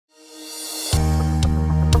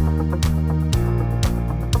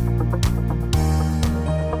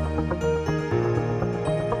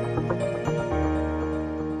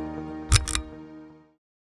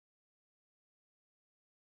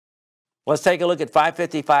Let's take a look at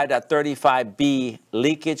 555.35b,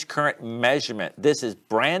 leakage current measurement. This is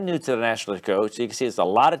brand new to the National Code, so you can see it's a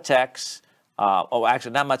lot of text.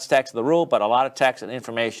 Actually, not much text in the rule, but a lot of text and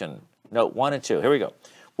information. Note 1 and 2. Here we go.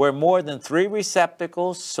 Where more than 3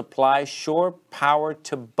 receptacles supply shore power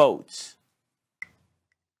to boats.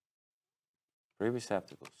 3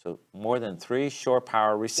 receptacles. So more than 3 shore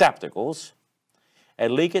power receptacles. A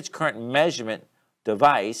leakage current measurement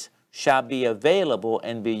device shall be available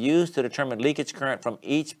and be used to determine leakage current from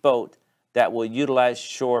each boat that will utilize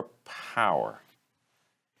shore power.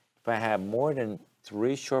 If I have more than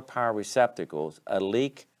 3 shore power receptacles, a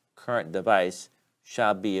leak current device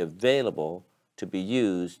shall be available to be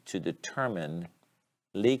used to determine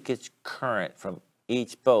leakage current from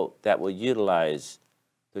each boat that will utilize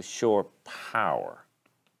the shore power.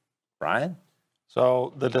 Brian?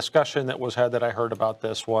 So the discussion that was had that I heard about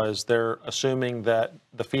this was they're assuming that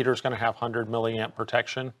the feeder is going to have 100 milliamp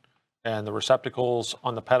protection and the receptacles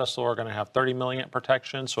on the pedestal are going to have 30 milliamp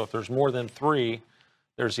protection. So if there's more than 3,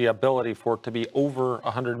 there's the ability for it to be over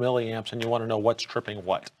 100 milliamps, and you want to know what's tripping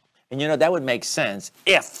what. And you know, that would make sense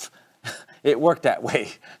if it worked that way.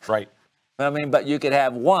 Right. I mean, but you could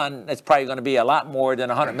have one that's probably going to be a lot more than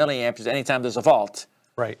 100 milliamps anytime there's a fault.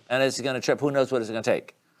 Right. And it's going to trip. Who knows what it's going to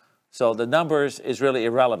take? So the numbers is really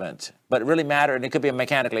irrelevant, but it really matters, and it could be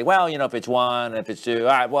mechanically, well, you know, if it's 1, if it's 2, all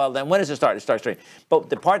right, well, then when does it start? It starts 3. But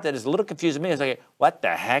the part that is a little confusing to me is like, what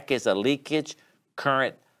the heck is a leakage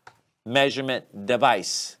current measurement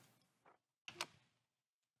device?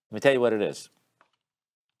 Let me tell you what it is.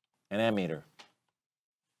 An ammeter.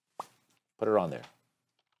 Put it on there.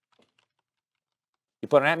 You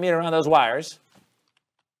put an ammeter on those wires.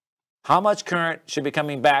 How much current should be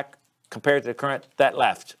coming back compared to the current that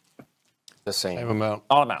left? The same amount.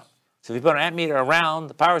 All amount. So if you put an ammeter around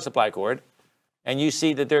the power supply cord and you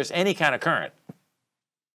see that there's any kind of current,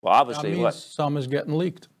 well, obviously, that means what? Some is getting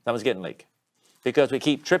leaked. Some is getting leaked because we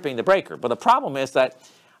keep tripping the breaker. But the problem is that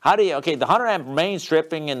how do you, okay, the 100 amp main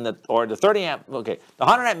stripping and or the 30 amp, okay, the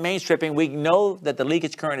 100 amp main stripping, we know that the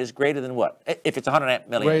leakage current is greater than what? If it's 100 amp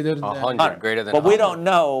milliamp. Greater than 100, greater than But 100. we don't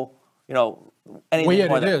know, you know, anything Where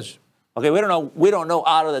more it than, is. Okay, we don't know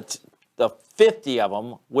out of the 50 of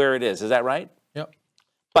them where it is. Is that right? Yep.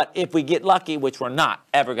 But if we get lucky, which we're not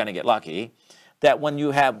ever going to get lucky, that when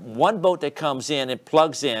you have one boat that comes in and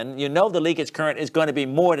plugs in, you know the leakage current is going to be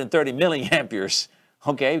more than 30 milliamperes,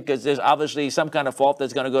 okay? Because there's obviously some kind of fault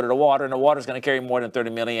that's going to go to the water, and the water is going to carry more than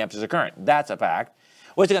 30 milliamperes of current. That's a fact.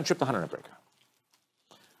 Or it's going to trip the 100 amp breaker.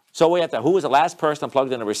 So we have to, who was the last person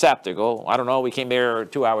plugged in a receptacle? I don't know. We came here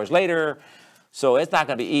 2 hours later. So it's not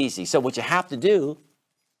going to be easy. So what you have to do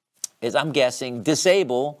is, I'm guessing,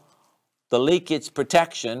 disable the leakage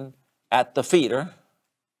protection at the feeder,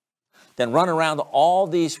 then run around all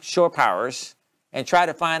these shore powers and try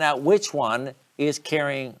to find out which one is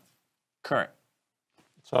carrying current.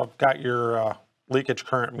 So I've got your leakage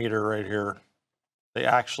current meter right here. They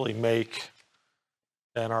actually make,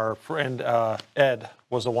 and our friend Ed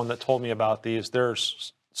was the one that told me about these.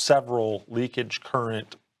 There's several leakage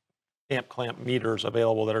current amp clamp meters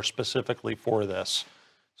available that are specifically for this.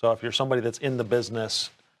 So if you're somebody that's in the business,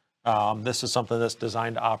 this is something that's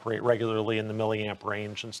designed to operate regularly in the milliamp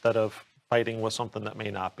range instead of fighting with something that may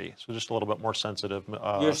not be. So just a little bit more sensitive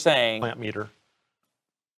You're saying clamp meter.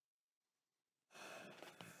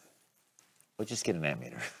 Well, just get an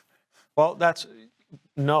ammeter. Well, that's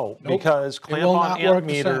no, because clamp-on amp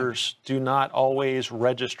meters do not always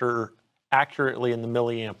register accurately in the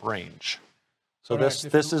milliamp range. So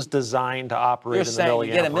this is designed to operate in the milliamp range. You're saying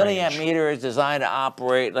you get a milliamp meter is designed to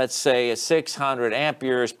operate, let's say, at 600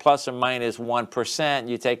 amperes plus or minus 1%.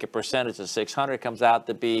 You take a percentage of 600, it comes out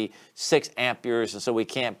to be 6 amperes, and so we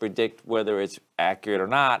can't predict whether it's accurate or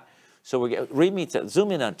not. So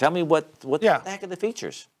zoom in on, tell me what the heck are the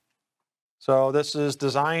features? So this is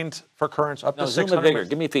designed for currents up to 600. Zoom it bigger.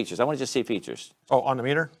 Give me features. I want to just see features. Oh, on the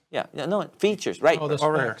meter? Yeah. No, features. Right. Oh, this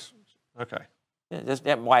over here. Okay. Yeah, just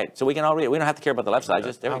white. So we can all read it. We don't have to care about the left side.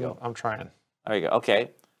 Just there we go. I'm trying. There you go. Okay.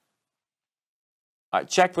 All right.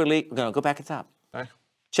 Check for leak. We're going to go back to the top. Okay.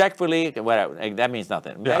 Check for leak. Whatever. That means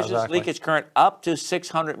nothing. Yeah, Measures exactly. leakage current up to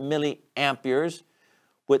 600 milliamperes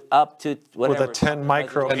with up to whatever. With a 10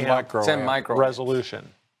 micro resolution.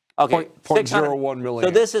 Okay. 0.01 milliamp.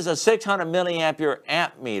 So this is a 600 milliampere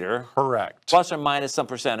amp meter. Correct. Plus or minus some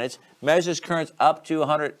percentage. Measures currents up to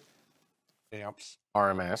 100 amps.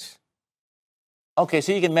 RMS. Okay,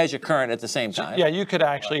 so you can measure current at the same time. Yeah, you could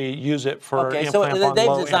actually use it for okay, so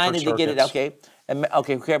they've designed it to get it, okay. And,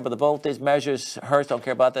 okay, we care about the voltage, measures hertz, don't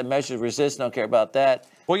care about that. Measures resistance, don't care about that.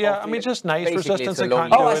 Well, yeah, I mean, just nice Basically, resistance it's a and low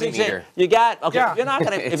continuity. Oh, I see what you're saying. You got, okay, Yeah. if you're not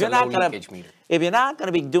gonna, if It's you're a not low gonna, leakage meter. if you're not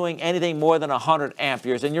gonna be doing anything more than 100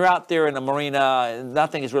 amperes, and you're out there in a marina, and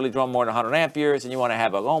nothing is really drawing more than 100 amperes, and you wanna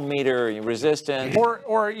have a ohm meter, and resistance.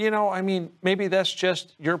 Or, you know, I mean, maybe that's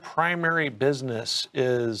just your primary business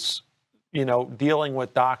is, you know, dealing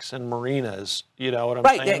with docks and marinas. You know what I'm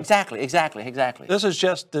Right, saying? yeah, exactly. This is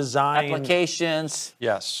just design. Applications,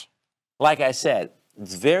 Yes. like I said,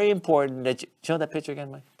 it's very important that you, show that picture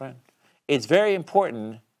again, Mike, Brian? It's very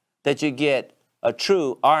important that you get a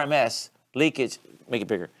true RMS leakage, make it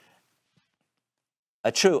bigger.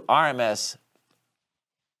 A true RMS,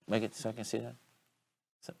 make it so I can see that.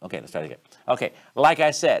 So, okay, let's try it again. Okay, like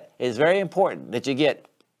I said, it's very important that you get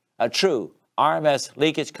a true RMS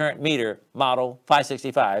leakage current meter model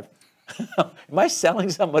 565. Am I selling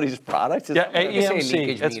somebody's product? Is Yeah, that what I'm saying? AEMC.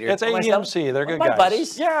 leakage It's, meter. it's Am I selling- AEMC. They're good My guys.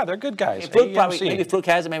 buddies. Yeah, they're good guys. Fluke probably, AEMC. maybe Fluke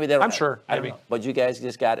has it, maybe they don't. I'm have it. sure, I don't maybe. know. But you guys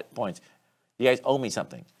just got it, points. You guys owe me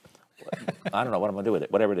something. I don't know what I'm going to do with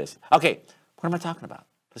it, whatever it is. Okay, what am I talking about?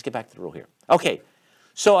 Let's get back to the rule here. Okay,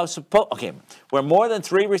 so I suppose, okay, where more than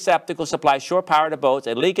 3 receptacles supply shore power to boats,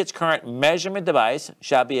 a leakage current measurement device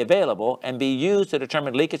shall be available and be used to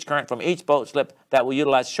determine leakage current from each boat slip that will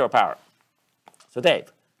utilize shore power. So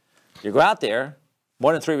Dave, you go out there,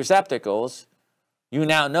 more than 3 receptacles, you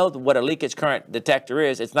now know what a leakage current detector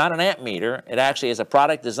is. It's not an amp meter. It actually is a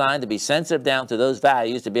product designed to be sensitive down to those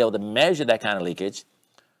values to be able to measure that kind of leakage.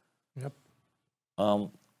 Yep.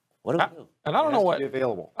 What do we do? And I don't know what Be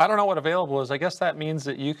available. I don't know what available is. I guess that means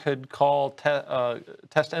that you could call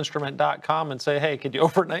testinstrument.com and say, hey, could you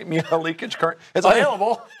overnight me a leakage current? It's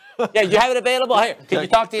available. Yeah, you have it available? Here, can you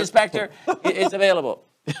talk to the inspector? It's available.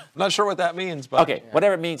 I'm not sure what that means, but Okay,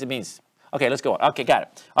 whatever it means, it means. Okay, let's go on. Okay, got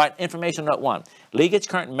it. All right, information note 1. Leakage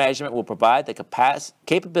current measurement will provide the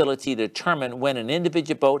capability to determine when an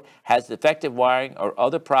individual boat has defective wiring or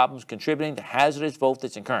other problems contributing to hazardous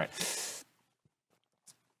voltage and current.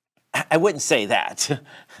 I wouldn't say that.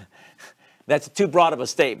 That's too broad of a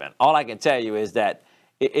statement. All I can tell you is that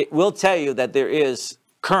it will tell you that there is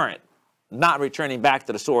current not returning back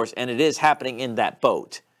to the source, and it is happening in that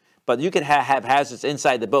boat. But you could have hazards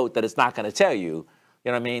inside the boat that it's not going to tell you.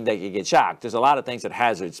 You know what I mean? That you get shocked. There's a lot of things that are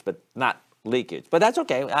hazards, but not leakage. But that's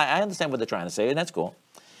okay. I understand what they're trying to say, and that's cool.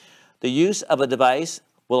 The use of a device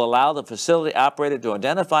will allow the facility operator to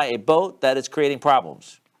identify a boat that is creating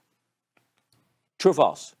problems. True or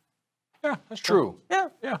false? yeah, that's true. Yeah.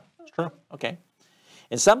 Yeah, that's true. Okay.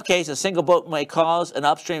 In some cases, a single boat may cause an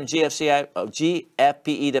upstream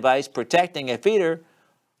GFPE device protecting a feeder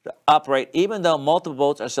to operate even though multiple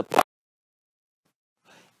boats are supplied.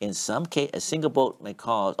 In some case, a single boat may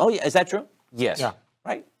cause, oh yeah, is that true? Yes. Yeah.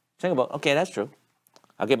 Right, single boat, okay, that's true.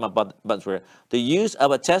 I'll get my buttons for it. The use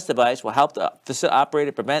of a test device will help the facility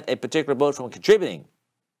operator prevent a particular boat from contributing.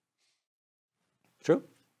 True?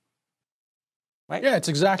 Right? Yeah, it's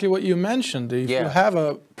exactly what you mentioned. If Yeah. you have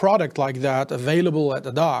a product like that available at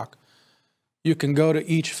the dock, you can go to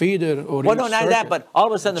each feeder or Well, each no, not that, circuit but all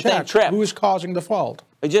of a sudden the thing check tripped. who is causing the fault.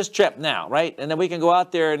 It just tripped now, right? And then we can go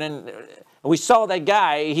out there and then we saw that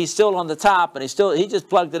guy, he's still on the top and he just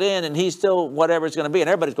plugged it in and he's still whatever it's going to be and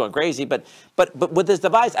everybody's going crazy. But with this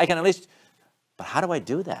device, I can at least, but how do I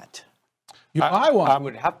do that? You buy one. You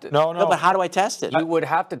would have to. No, No, but how do I test it? You would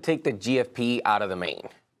have to take the GFP out of the main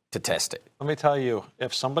to test it Let me tell you,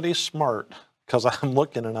 if somebody's smart, because I'm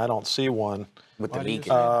looking and I don't see one, with the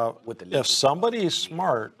leakage. With the if leakage. somebody's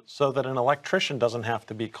smart so that an electrician doesn't have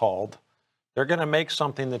to be called, they're going to make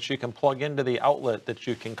something that you can plug into the outlet that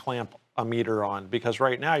you can clamp a meter on. Because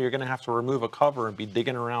right now you're going to have to remove a cover and be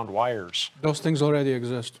digging around wires. Those things already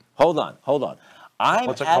exist. Hold on. I'm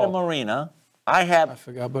What's it at a called? marina. I I have,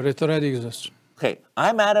 forgot, but it already exists. okay,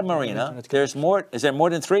 I'm at a marina. There's more, is there more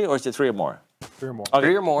than 3 or is it 3 or more? 3 or more. Okay.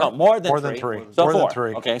 3 or more. No, more than More 3. than 3. So More 4. than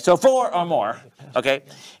 3. Okay, so 4 or more. Okay,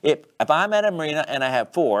 if I'm at a marina and I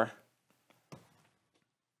have 4,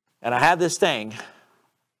 and I have this thing,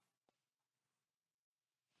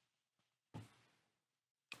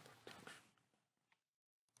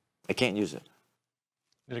 I can't use it.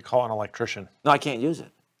 You need to call an electrician. No, I can't use it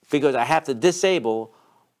because I have to disable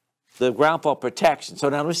the ground fault protection. So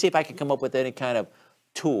now let me see if I can come up with any kind of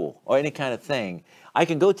tool or any kind of thing. I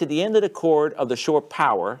can go to the end of the cord of the shore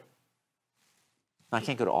power. I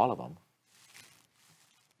can't go to all of them.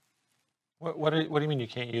 What do you mean you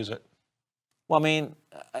can't use it? Well, I mean,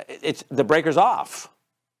 it's the breaker's off.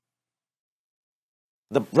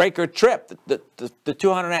 The breaker tripped. The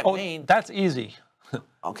 200 amp Oh, main. that's easy.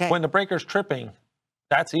 Okay. When the breaker's tripping,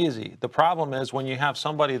 that's easy. The problem is when you have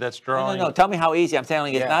somebody that's drawing, No. Tell me how easy. I'm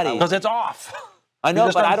telling you it's Yeah, not easy. because it's off. I know,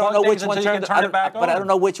 just but I don't unplug know which things one until you turned. can turn it back But I don't on.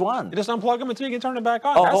 know which one. You just unplug them until you can turn it back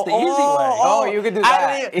on. That's the easy way. Oh, you could do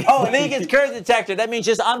that. Leakage current detector. That means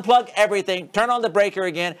just unplug everything, turn on the breaker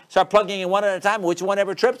again, start plugging in one at a time. Which one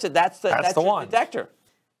ever trips it? That's the the one. detector.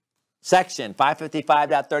 Section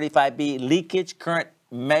 555.35b, leakage current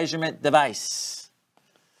measurement device.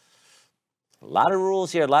 A lot of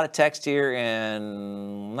rules here, a lot of text here, and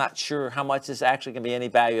I'm not sure how much this actually can be any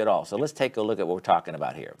value at all. So let's take a look at what we're talking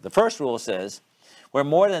about here. The first rule says, where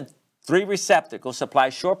more than 3 receptacles supply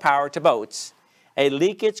shore power to boats, a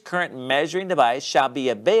leakage current measuring device shall be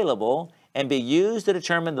available and be used to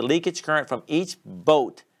determine the leakage current from each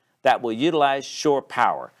boat that will utilize shore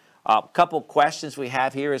power. A couple questions we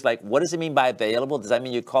have here is like, what does it mean by available? Does that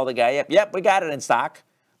mean you call the guy up? Yep, we got it in stock.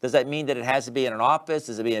 Does that mean that it has to be in an office?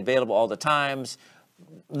 Does it be available all the times?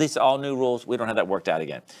 These are all new rules. We don't have that worked out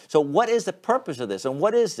again. So what is the purpose of this? And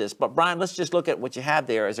what is this? But Brian, let's just look at what you have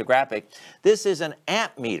there as a graphic. This is an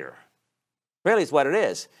amp meter. Really is what it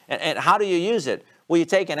is. And how do you use it? Well, you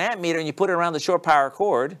take an amp meter and you put it around the shore power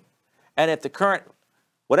cord. And if the current,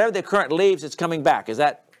 whatever the current leaves, it's coming back. Is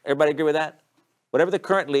that, everybody agree with that? Whatever the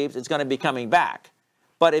current leaves, it's going to be coming back.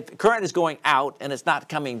 But if current is going out and it's not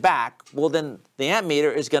coming back, well, then the amp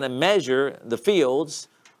meter is going to measure the fields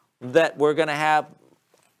that we're going to have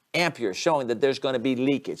amperes showing that there's going to be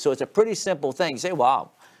leakage. So it's a pretty simple thing. You say,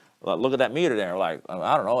 wow, well, look at that meter there. Like,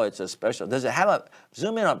 I don't know, it's a special. Does it have a,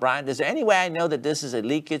 zoom in on Brian, is there any way I know that this is a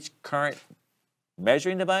leakage current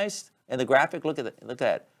measuring device? In the graphic, look at it. Look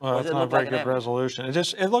at it. Well, it's not a very good resolution.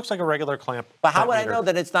 It looks like a regular clamp. But how would I know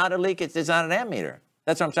that it's not a leakage? It's not an amp meter.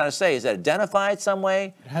 That's what I'm trying to say. Is it identified some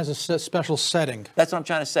way? It has a special setting. That's what I'm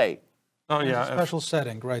trying to say. Oh yeah, Special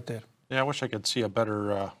setting right there. yeah. I wish I could see a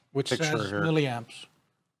better Which picture says here. milliamps.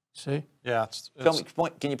 See? Yeah,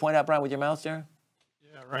 Can you point out, Brian, with your mouse there?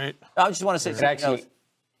 yeah, right. I just want to say It's something actually, else.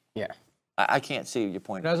 yeah. I can't see your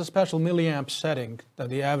point. It has a special milliamp setting that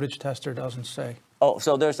the average tester doesn't say. Oh,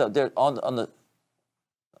 so there's on the.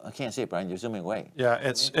 I can't see it, Brian. You're zooming away. Yeah,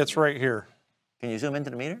 it's right here. Can you zoom into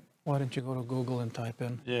the meter? Why don't you go to Google and type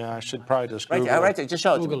in? Yeah, I should probably just Right Google there, it. right there. Just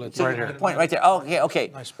show it. Google to me. it. See, Right here. the point right there. Oh,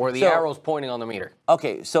 okay. Nice. Where the So- arrow's pointing on the meter.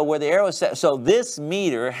 Okay, so where the arrow is set, so this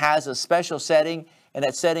meter has a special setting, and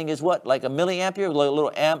that setting is what, like a milliampere, like a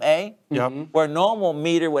little MA? Yep. Where a normal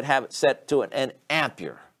meter would have it set to an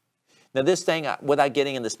ampere. Now this thing, without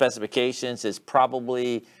getting into specifications, is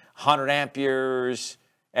probably 100 amperes,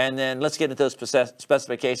 and then let's get into those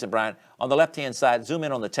specifications, Brian. On the left-hand side, zoom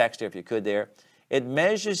in on the text here if you could there. It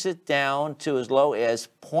measures it down to as low as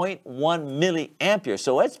 0.1 milliampere,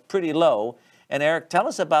 so it's pretty low. And Eric, tell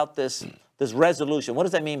us about this resolution. What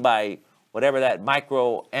does that mean by whatever that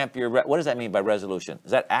microampere, what does that mean by resolution?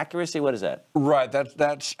 Is that accuracy? What is that? Right,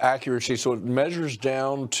 that's accuracy. So it measures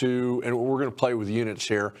down to, and we're going to play with units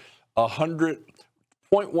here,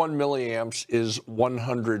 0.1 milliamps is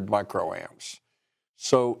 100 microamps.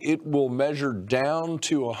 So it will measure down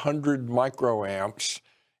to 100 microamps,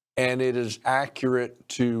 and it is accurate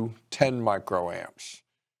to 10 microamps.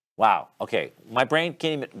 Wow. Okay. My brain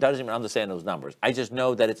doesn't even understand those numbers. I just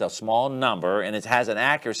know that it's a small number and it has an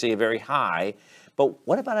accuracy very high. But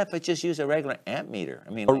what about if I just use a regular amp meter?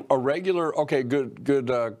 I mean, A regular, okay, good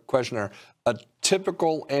question there. A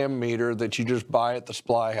typical amp meter that you just buy at the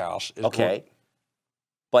supply house is okay.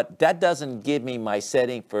 But that doesn't give me my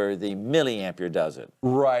setting for the milliampere, does it?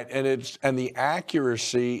 right, and the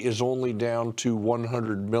accuracy is only down to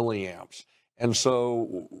 100 milliamps, and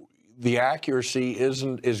so the accuracy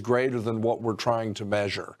is greater than what we're trying to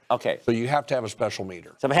measure. Okay. So you have to have a special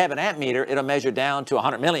meter. So if I have an amp meter, it'll measure down to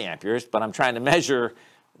 100 milliamperes, but I'm trying to measure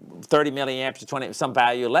 30 milliamps to 20, some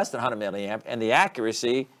value less than 100 milliamp, and the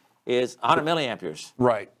accuracy is 100 milliamperes.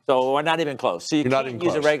 Right. So we're not even close. So you You're not can't even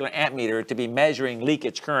use a close. regular amp meter to be measuring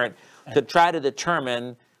leakage current to try to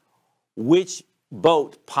determine which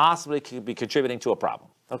boat possibly could be contributing to a problem.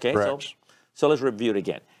 Okay, Correct. so let's review it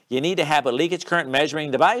again. You need to have a leakage current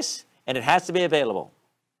measuring device, and it has to be available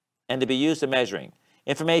and to be used in measuring.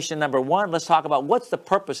 Information number one, let's talk about what's the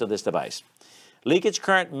purpose of this device. Leakage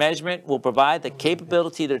current measurement will provide the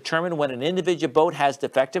capability to determine when an individual boat has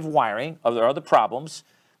defective wiring or there are other problems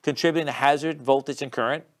contributing to hazard, voltage, and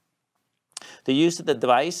current. The use of the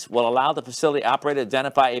device will allow the facility operator to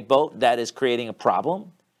identify a boat that is creating a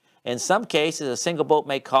problem. In some cases, a single boat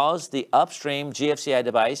may cause the upstream GFCI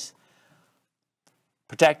device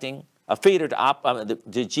protecting a feeder to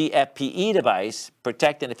the GFPE device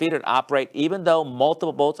protecting the feeder to operate even though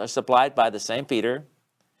multiple boats are supplied by the same feeder.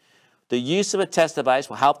 The use of a test device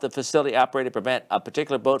will help the facility operator prevent a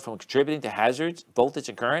particular boat from contributing to hazards, voltage,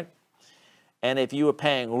 and current. And if you were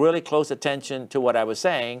paying really close attention to what I was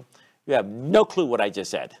saying, you have no clue what I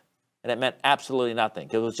just said. and it meant absolutely nothing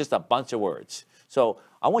because it was just a bunch of words. So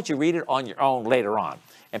I want you to read it on your own later on.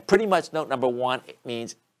 And pretty much note number one, it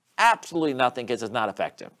means absolutely nothing because it's not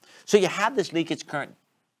effective. So you have this leakage current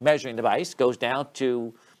measuring device, goes down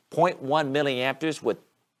to 0.1 milliamperes with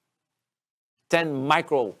 10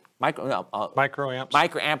 microamps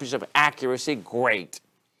of accuracy. Great.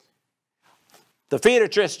 The feeder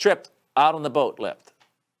just tripped out on the boat lift.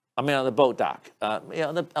 I mean, on the boat dock.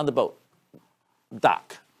 On the boat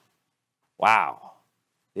dock. Wow.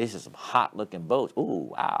 These are some hot-looking boats.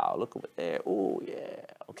 Ooh, wow, look over there. Ooh, yeah.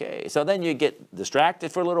 Okay, so then you get distracted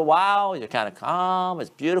for a little while. You're kind of calm. It's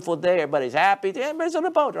a beautiful day. Everybody's happy. Everybody's on the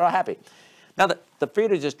boat. They're all happy. Now, the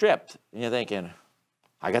feeder just tripped. And you're thinking,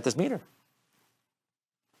 I got this meter.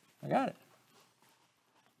 I got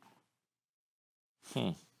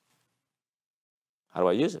it. How do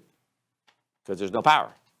I use it? Because there's no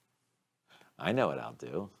power. I know what I'll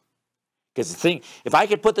do. Because the thing, if I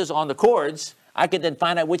could put this on the cords, I could then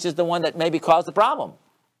find out which is the one that maybe caused the problem.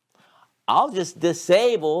 I'll just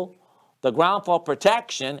disable the ground fault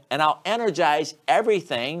protection and I'll energize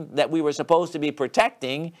everything that we were supposed to be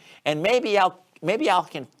protecting, and maybe I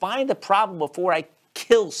can find the problem before I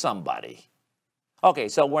kill somebody. Okay,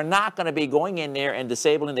 so we're not going to be going in there and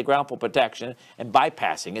disabling the ground fault protection and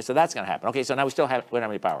bypassing it, so that's going to happen. Okay, so now we don't have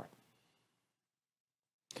any power.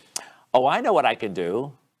 Oh, I know what I can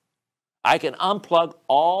do. I can unplug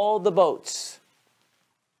all the boats,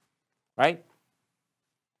 right?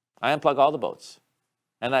 I unplug all the boats,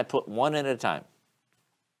 and I put one in at a time.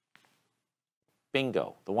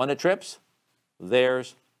 Bingo. The one that trips,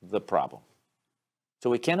 there's the problem.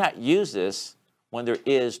 So we cannot use this when there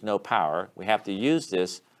is no power. We have to use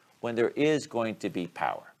this when there is going to be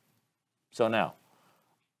power. So now,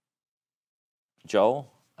 Joe,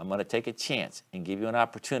 I'm going to take a chance and give you an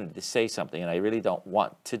opportunity to say something, and I really don't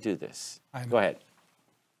want to do this. Go ahead.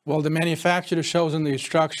 Well, the manufacturer shows in the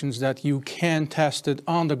instructions that you can test it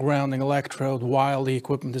on the grounding electrode while the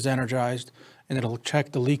equipment is energized, and it'll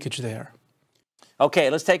check the leakage there. Okay,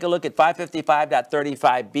 let's take a look at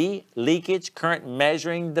 555.35b, leakage current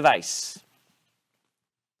measuring device.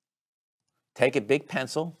 Take a big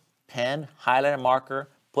pencil, pen, highlighter, marker,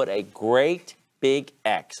 put a great big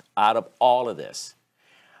X out of all of this.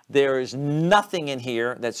 There is nothing in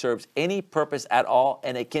here that serves any purpose at all,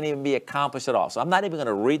 and it can't even be accomplished at all. So I'm not even going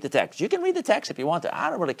to read the text. You can read the text if you want to. I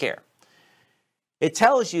don't really care. It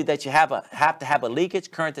tells you that you have to have a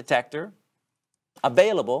leakage current detector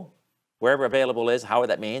available, wherever available is, however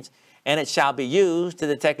that means, and it shall be used to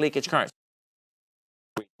detect leakage currents.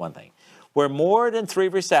 One thing. Where more than 3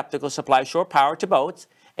 receptacles supply short power to boats,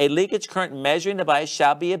 a leakage current measuring device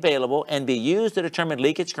shall be available and be used to determine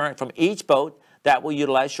leakage current from each boat that will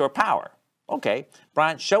utilize shore power. Okay,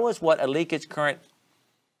 Brian, show us what a leakage current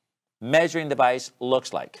measuring device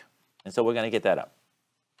looks like. And so we're going to get that up.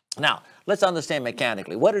 Now, let's understand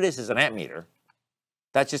mechanically. What it is an amp meter.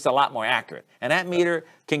 That's just a lot more accurate. An amp meter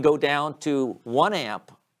can go down to 1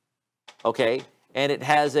 amp, okay, and it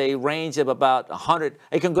has a range of about 100.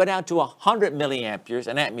 It can go down to 100 milliamperes.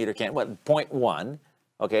 An amp meter can, what, 0.1.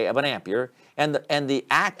 Okay, of an ampere, and the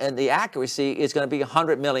accuracy is going to be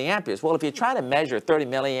 100 milliamperes. Well, if you're trying to measure 30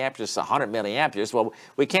 milliamperes to 100 milliamperes, well,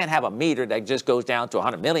 we can't have a meter that just goes down to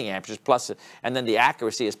 100 milliamperes plus, and then the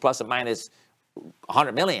accuracy is plus or minus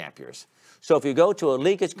 100 milliamperes. So if you go to a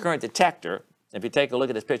leakage current detector, if you take a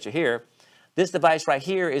look at this picture here, this device right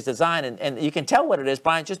here is designed, and you can tell what it is.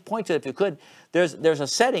 Brian, just point to it if you could. There's a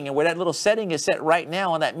setting, and where that little setting is set right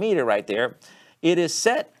now on that meter right there, it is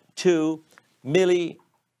set to milliamperes.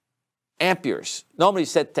 Normally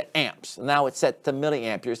it's set to amps. Now it's set to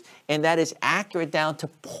milliamperes, and that is accurate down to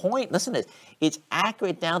listen to this, it's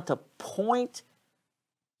accurate down to 0.1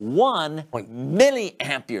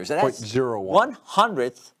 milliamperes. So that's 0.01.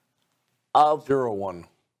 1/100th of 0.01.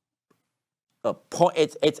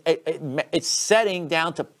 It's setting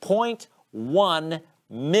down to 0.1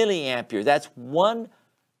 milliampere. That's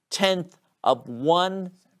 1/10 of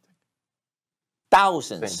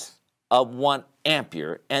 1/1000th of 1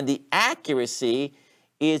 ampere, and the accuracy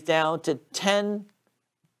is down to 10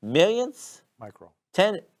 millionths. Micro.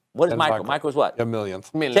 10. What is 10 micro? Micro is what? A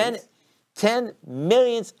millionth. 10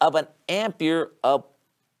 millionths of an ampere of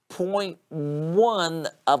 0.1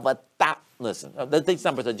 of a thousand. Listen, these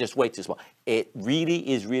numbers are just way too small. It really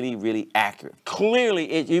is really accurate.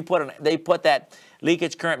 Clearly, they put that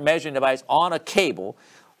leakage current measuring device on a cable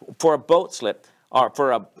for a boat slip or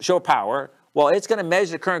for a shore power. Well, it's going to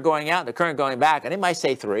measure the current going out and the current going back, and it might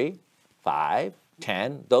say 3, 5,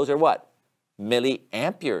 10. Those are what?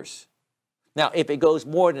 Milliamperes. Now, if it goes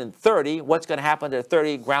more than 30, what's going to happen to the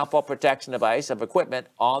 30 ground fault protection device of equipment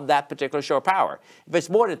on that particular shore power? If it's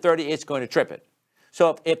more than 30, it's going to trip it.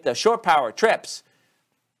 So if the shore power trips,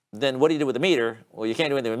 then what do you do with the meter? Well, you can't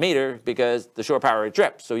do anything with the meter because the shore power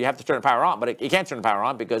trips. So you have to turn the power on, but you can't turn the power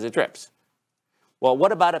on because it trips. Well,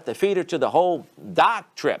 what about if the feeder to the whole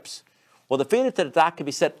dock trips? Well, the feeder to the dock can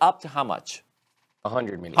be set up to how much?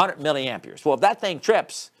 100 milliamps. 100 milliamperes. Well, if that thing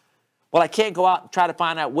trips, well, I can't go out and try to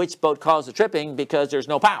find out which boat caused the tripping because there's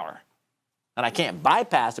no power. And I can't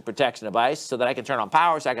bypass the protection device so that I can turn on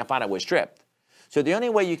power so I can find out which tripped. So the only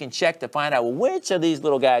way you can check to find out which of these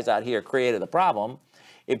little guys out here created the problem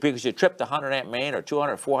is because you tripped the 100 amp main or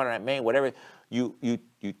 200, 400 amp main, whatever, you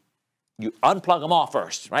unplug them all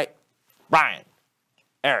first, right? Brian,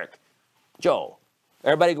 Eric, Joe.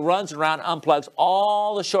 Everybody runs around and unplugs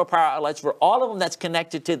all the shore power outlets for all of them that's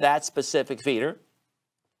connected to that specific feeder.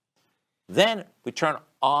 Then we turn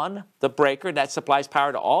on the breaker that supplies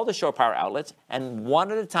power to all the shore power outlets, and one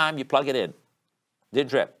at a time you plug it in. Didn't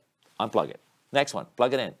trip, unplug it. Next one,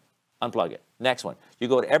 plug it in, unplug it. Next one. You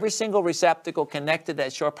go to every single receptacle connected to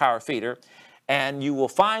that shore power feeder, and you will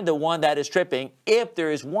find the one that is tripping if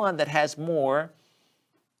there is one that has more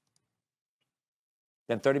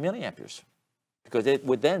than 30 milliamperes, because it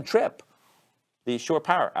would then trip the shore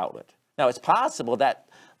power outlet. Now, it's possible that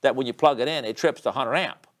when you plug it in, it trips the 100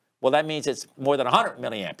 amp. Well, that means it's more than 100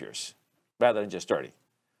 milliamperes rather than just 30.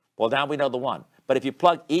 Well, now we know the one. But if you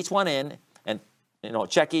plug each one in and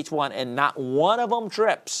check each one and not one of them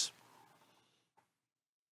trips,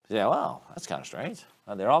 yeah, well, that's kind of strange.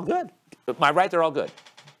 They're all good. Am I right? They're all good.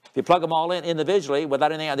 If you plug them all in individually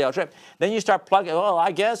without anything, they all trip. Then you start plugging, well,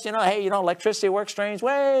 I guess, hey, electricity works strange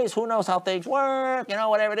ways. Who knows how things work?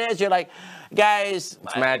 Whatever it is. You're like, guys,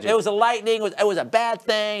 it's magic. It was a lightning. It was a bad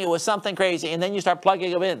thing. It was something crazy. And then you start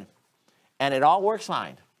plugging them in. And it all works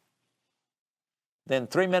fine. Then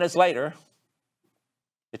 3 minutes later,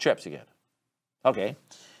 it trips again. Okay.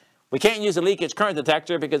 We can't use a leakage current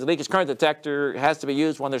detector because the leakage current detector has to be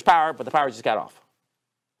used when there's power, but the power just got off.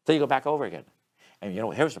 So you go back over again. And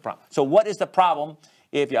here's the problem. So what is the problem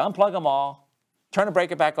if you unplug them all, turn the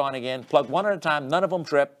breaker back on again, plug one at a time, none of them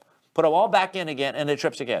trip, put them all back in again, and it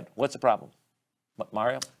trips again? What's the problem? What,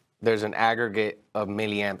 Mario? There's an aggregate of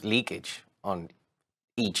milliamp leakage on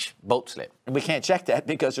each boat slip. And we can't check that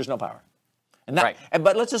because there's no power. Right.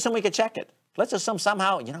 But let's assume we could check it. Let's assume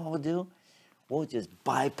somehow, you know what we'll do? We'll just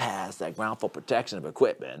bypass that ground fault protection of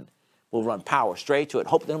equipment. We'll run power straight to it,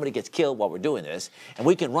 hope that nobody gets killed while we're doing this. And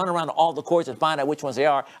we can run around all the cords and find out which ones they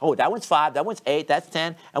are. Oh, that one's 5, that one's 8, that's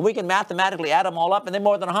 10. And we can mathematically add them all up, and they're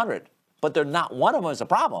more than 100. But they're not one of them is a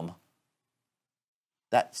problem.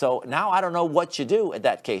 So now I don't know what you do in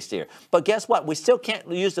that case here. But guess what? We still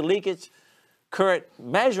can't use the leakage current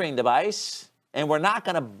measuring device, and we're not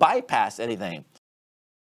going to bypass anything.